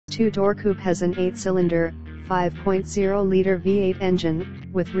two-door coupe has an 8-cylinder, 5.0-liter V8 engine,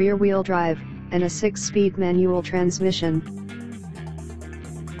 with rear-wheel drive, and a 6-speed manual transmission.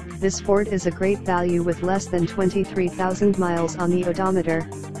 This Ford is a great value with less than 23,000 miles on the odometer.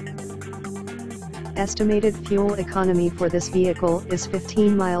 Estimated fuel economy for this vehicle is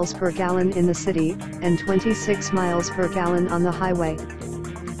 15 miles per gallon in the city, and 26 miles per gallon on the highway.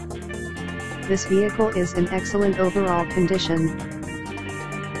 This vehicle is in excellent overall condition.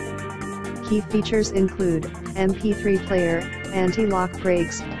 Key features include MP3 player, anti-lock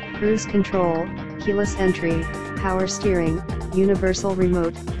brakes, cruise control, keyless entry, power steering, universal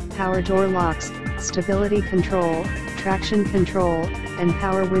remote, power door locks, stability control, traction control, and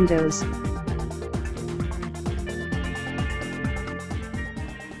power windows.